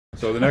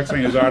So the next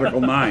thing is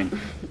Article 9.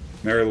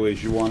 Mary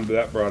Louise, you wanted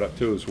that brought up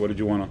too, so what did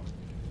you want to?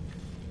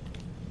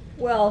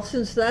 Well,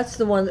 since that's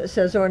the one that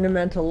says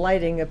ornamental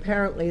lighting,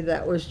 apparently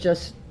that was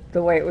just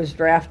the way it was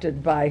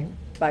drafted by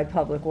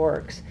Public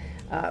Works.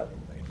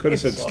 Could have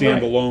said It's-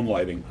 standalone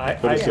lighting. I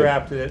Could have said-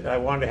 drafted it, I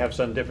wanted to have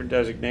some different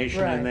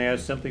designation Right. in there,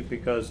 simply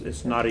because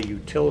it's not a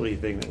utility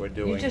thing that we're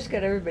doing. You just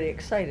got everybody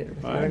excited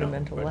with I know,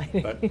 ornamental but-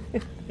 lighting.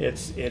 But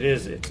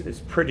it's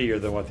prettier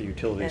than what the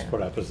utilities Yeah.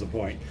 put up, is the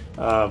point.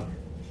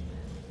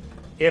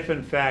 If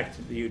in fact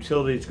the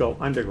utilities go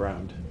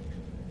underground,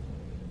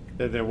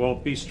 then there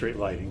won't be street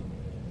lighting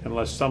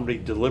unless somebody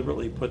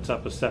deliberately puts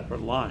up a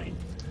separate line.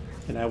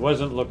 And I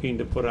wasn't looking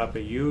to put up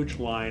a huge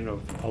line of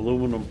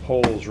aluminum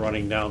poles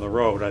running down the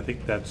road. I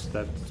think that's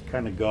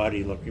kind of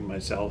gaudy looking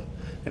myself.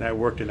 And I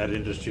worked in that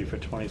industry for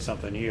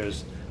 20-something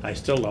years. I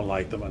still don't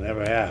like them, I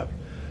never have.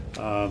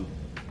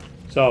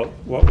 So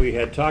what we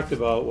had talked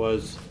about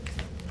was,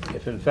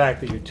 if in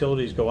fact the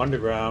utilities go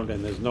underground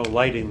and there's no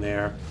lighting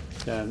there,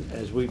 then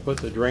as we put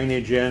the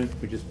drainage in,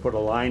 we just put a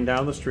line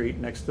down the street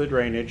next to the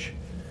drainage,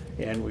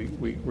 and we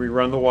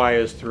run the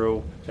wires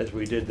through as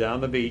we did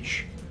down the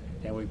beach,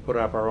 and we put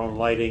up our own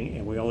lighting,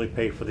 and we only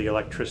pay for the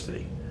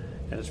electricity.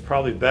 And it's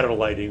probably better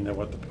lighting than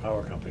what the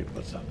power company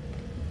puts up.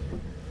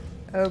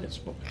 Oh, It's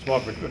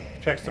more,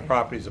 protects the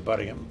properties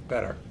abutting them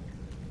better.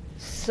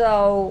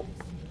 So,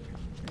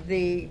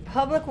 the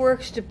Public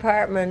Works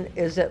Department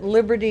is at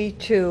liberty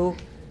to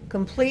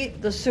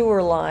complete the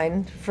sewer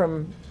line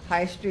from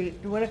High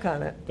Street to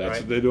Winnicott, That's Right.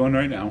 what they're doing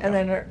right now. and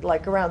then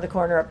like around the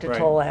corner up to Right.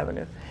 Toll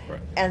Avenue. Right.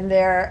 And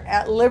they're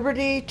at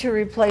liberty to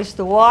replace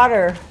the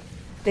water,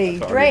 the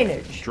That's already-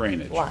 drainage.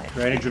 drainage. line.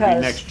 Drainage would be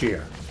because next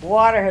year.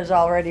 Water has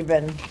already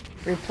been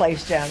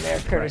replaced down there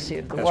courtesy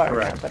of the That's water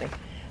correct. company.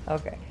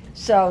 Okay,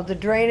 so the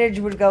drainage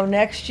would go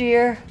next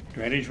year?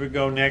 Drainage would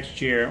go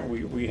next year.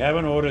 We have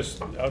an order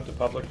out to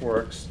Public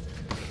Works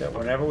that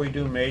whenever we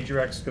do major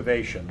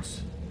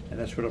excavations, and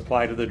this would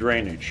apply to the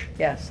drainage,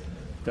 Yes.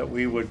 that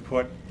we would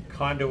put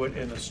conduit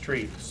in the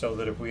street, so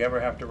that if we ever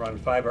have to run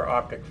fiber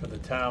optic for the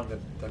town, that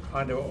the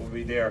conduit will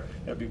be there.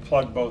 It'll be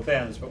plugged both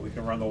ends, but we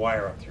can run the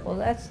wire up Well,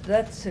 through.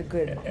 that's a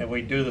good, And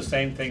we do the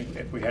same thing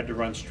if we had to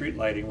run street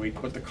lighting. We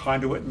put the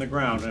conduit in the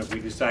ground, and if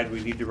we decide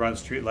we need to run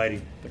street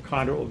lighting, the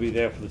conduit will be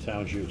there for the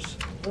town's use.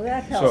 well,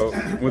 that So helps. with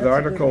That's a good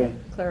Article,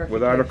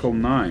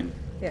 clarification. 9,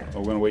 Yeah. are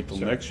we going to wait till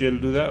Sure. next year to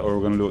do that, or we're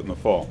going to do it in the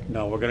fall?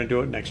 No, we're gonna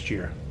do it next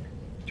year,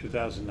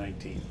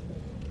 2019.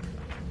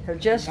 Or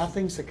just,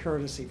 Nothing's a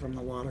courtesy from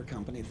the water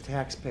company, the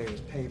taxpayers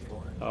pay for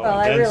it. Oh, well,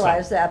 I and then some.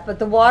 realize that, but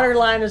the water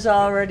line is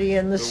already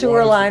in, the sewer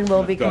water's line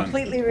will be done.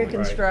 completely Right.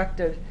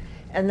 reconstructed.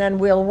 And then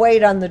we'll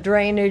wait on the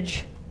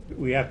drainage.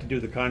 We have to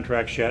do the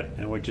contracts yet,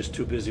 and we're just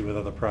too busy with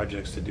other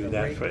projects to do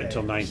that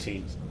until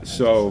 19.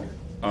 So,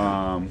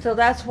 So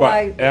that's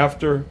why, but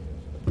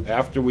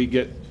after we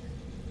get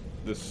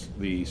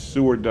the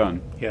sewer done,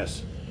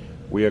 Yes,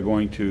 we are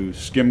going to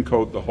skim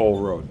coat the whole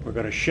road. we're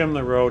gonna shim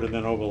the road and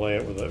then overlay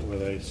it with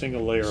a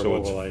single layer of So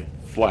it's overlay.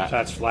 flat.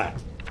 That's flat,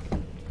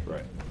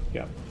 Right.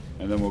 yeah.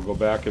 And then we'll go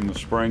back in the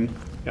spring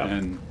Yeah.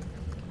 and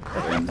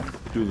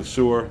do the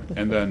sewer,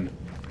 and then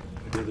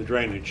Do the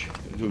drainage.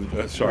 do,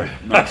 sorry,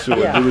 not sewer,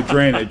 Yeah. do the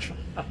drainage.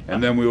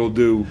 And then we will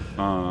do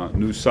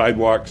new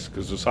sidewalks,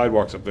 because the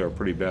sidewalks up there are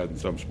pretty bad in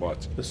some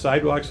spots. The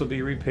sidewalks will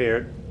be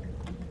repaired.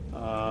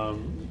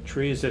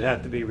 Trees that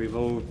have to be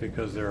removed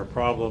because they're a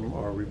problem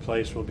or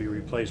replaced will be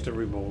replaced or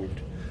removed.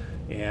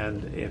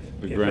 And if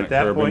granite at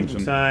that point curbings in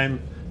and- time,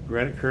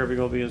 granite curbing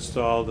will be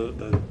installed,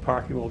 the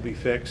parking will be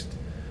fixed.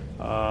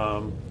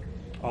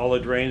 All the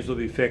drains will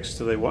be fixed,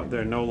 so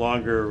they're no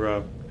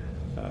longer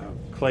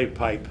clay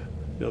pipe.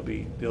 They'll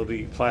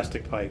be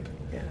plastic pipe,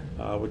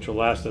 which will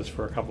last us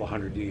for a couple of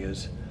 100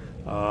 years.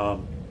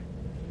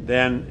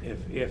 Then,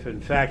 if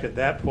in fact at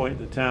that point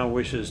the town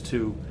wishes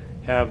to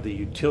have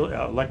the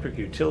electric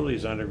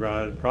utilities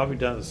underground, it'd probably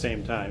done at the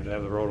same time, to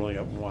have the road only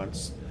up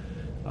once.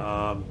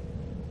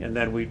 And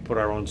then we'd put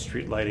our own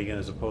street lighting in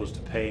as opposed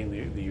to paying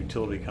the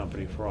utility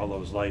company for all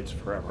those lights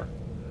forever.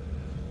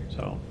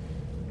 So,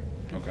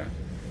 Okay.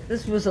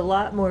 this was a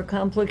lot more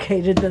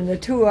complicated than the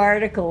two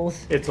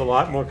articles it's a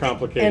lot more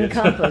complicated.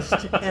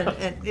 encompassed. And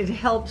it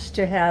helps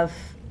to have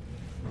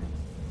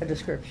a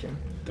description.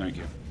 Thank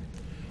you.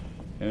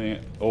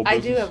 Anything, old I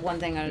business? do have one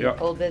thing on Yeah.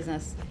 old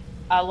business.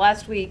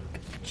 Last week,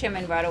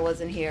 Chairman Vado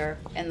wasn't here,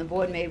 and the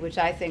board made, which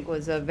I think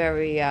was a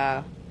very,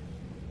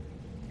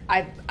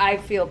 I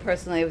feel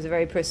personally it was a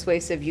very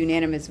persuasive,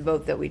 unanimous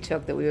vote that we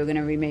took, that we were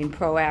gonna remain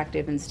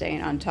proactive and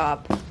staying on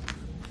top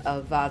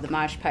of the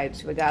marsh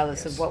pipes,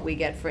 regardless of what we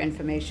get for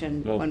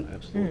information. when-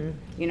 Absolutely.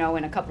 You know,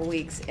 in a couple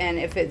weeks. And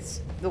if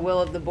it's the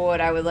will of the board,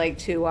 I would like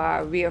to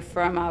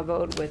reaffirm our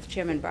vote with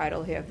Chairman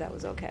Bridle here, if that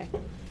was okay.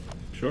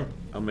 Sure.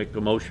 I'll make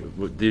a motion.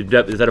 Is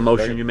that a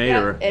motion you made,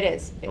 Yeah, or? it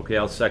is. Okay,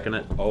 I'll second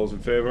it. All those in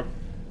favor?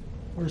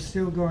 We're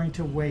still going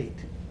to wait.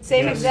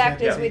 Same Yes.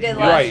 exact as we did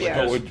last Right, year.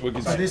 but we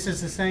can, So this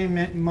is the same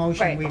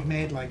motion Right. we've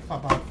made like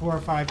about 4 or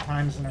 5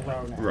 times in a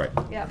row now. right.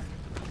 Yep.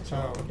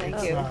 So, Thank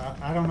it's, you.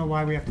 I don't know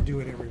why we have to do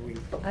it every week.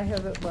 I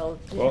have it, well,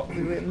 Well, we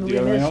do you have missed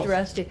anything else?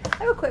 Rusty. I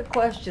have a quick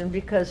question,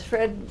 because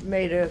Fred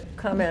made a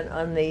comment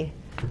on the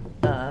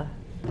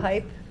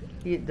pipe,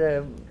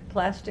 the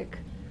plastic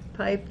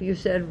pipe you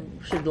said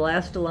should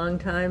last a long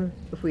time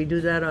if we do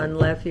that on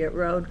Lafayette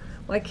Road.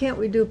 Why can't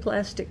we do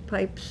plastic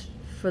pipes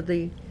for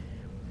the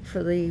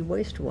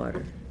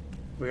wastewater?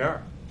 We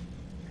are.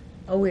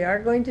 Oh, we are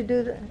going to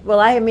do that? Well,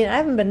 I mean, I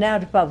haven't been down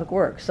to Public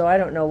Works, so I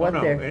don't know what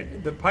No, they're,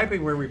 the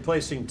piping we're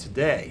replacing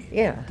today.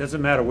 Yeah.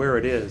 Doesn't matter where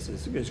it is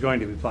going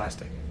to be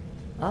plastic.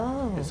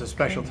 oh. It's a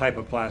special okay. type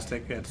of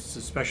plastic, it's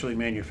especially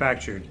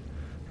manufactured,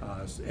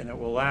 and it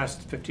will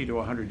last 50 to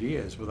 100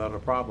 years without a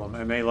problem.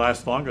 It may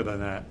last longer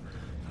than that.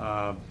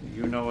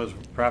 You know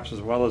perhaps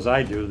as well as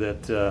I do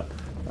that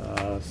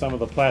some of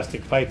the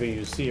plastic piping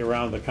you see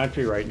around the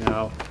country right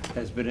now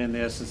has been in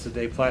there since the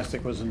day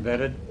plastic was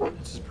invented.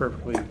 It's as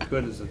perfectly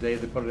good as the day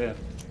they put it in.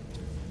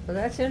 Well,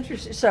 that's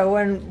interesting. So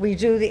when we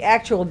do the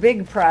actual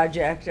big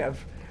project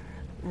of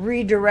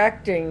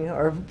redirecting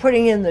or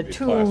putting in the Be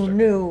two plastic.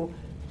 new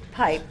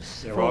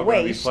pipes They're for all gonna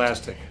be waste,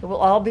 plastic. it will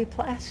all be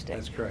plastic.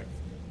 That's correct.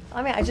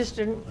 I mean, I just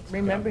didn't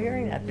remember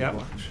hearing that Yep.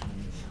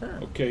 before.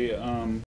 Okay,